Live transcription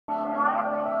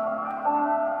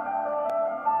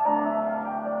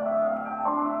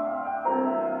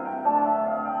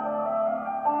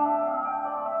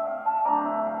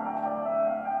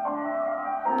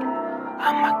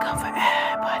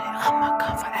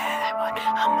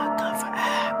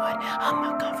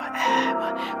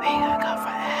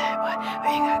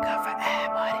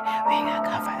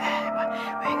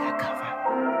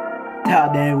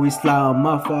Tell them we slide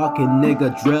motherfucking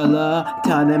nigga driller.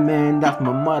 Tell them man that's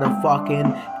my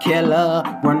motherfucking killer.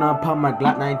 Run up on my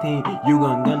Glock 19, you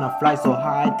gonna fly so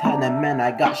high. Tell them man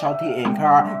I got shorty in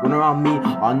car. Run around me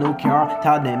on no car.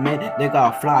 Tell them man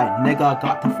nigga fly, nigga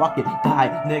got to fucking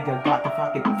die, nigga got to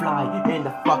fucking fly in the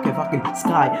fucking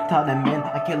sky. Tell them man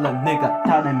I kill a nigga.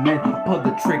 Tell them man I pull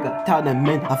the trigger. Tell them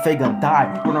man I figure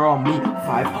die. Run around me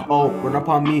 5-0. Run up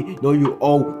on me, no you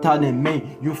owe. Tell them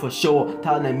man you for sure.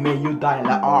 Tell them man you die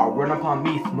like R. Run up on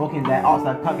me smoking that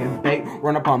outside fucking bait.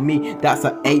 Run up on me that's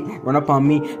a 8. Run up on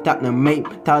me tell them mate.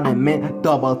 Tell them man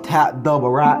double tap double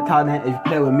right. Tell them if you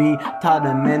play with me. Tell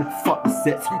them man fuck the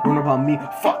 6. Run up on me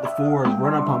fuck the 4s.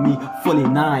 Run up on me fully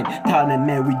 9. Tell them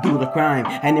man we do the crime.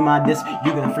 Any my this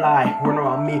you can fly. Run up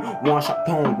on me one shot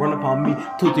tone. Run up on me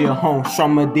 2 to your home.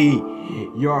 Shramadi.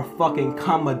 You're a fucking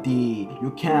comedy.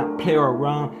 You can't play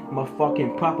around my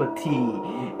fucking property.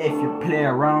 If you play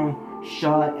around,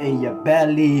 shot in your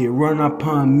belly. Run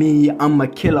upon me, I'ma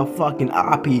kill a fucking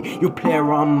oppie. You play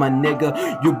around my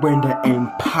nigga, you bring the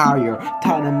empire.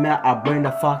 Tell them man I bring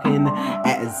the fucking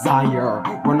desire.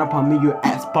 Run upon me, you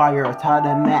aspire. Tell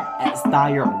them man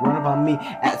aspire. Run upon me,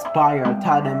 aspire.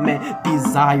 Tell them man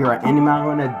desire. Any man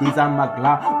wanna desire my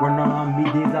Glock. Run upon me,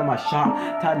 desire my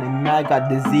shot. Tell them man I got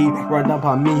disease. Run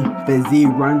upon me, fizzy.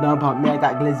 Run upon me, I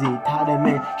got glizzy. Tell them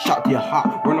man shot to your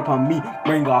heart. Run upon me,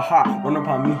 bring a heart. Run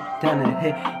upon me. Hey,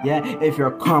 yeah, if you're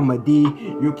a comedy,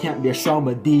 you can't be a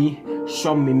Shramadi.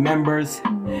 Show me members,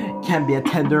 can't be a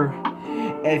tender.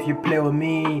 If you play with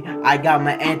me, I got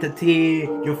my entity.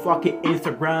 You fucking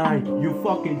Instagram, you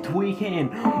fucking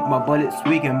tweaking. My bullets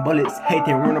tweaking, bullets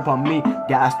hating. Run up on me,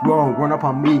 gas low. Run up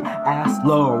on me, ass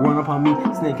low. Run up on me,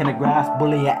 snake in the grass,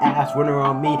 bully your ass. Run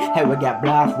around me, hey we got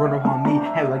blast. Run up on me,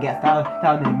 hey we got style.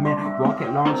 Tell them man,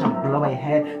 rocket launch and blow my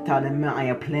head. Tell them man I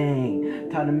am playing.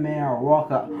 Tell them man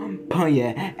rock up, pun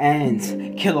your ends,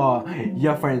 kill all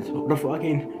your friends. What a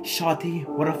fucking shorty,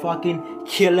 what a fucking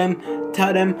kill him.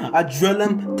 Tell them I drill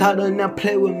him. Tell them not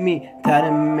play with me. Tell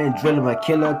them man drill him a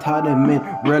killer. Tell them man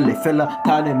really filler.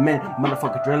 Tell them man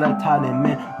motherfucker driller. Tell them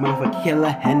man motherfucker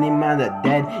killer. Any man that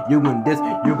dead. You gon' this,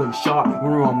 you gon' shot.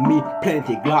 Run around me,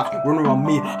 plenty Glocks. Run around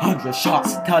me, 100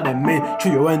 shots. Tell them man to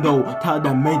your window. Tell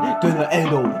them man to the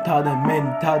endo. Tell them man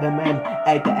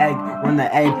egg to egg. Run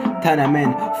the egg. Tell them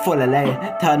man full of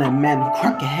lead. Tell them man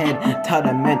crack your head. Tell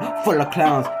them man full of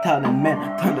clowns. Tell them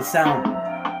man turn the sound.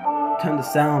 Turn the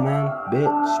sound, man.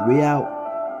 Bitch, we out.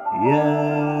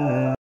 Yeah.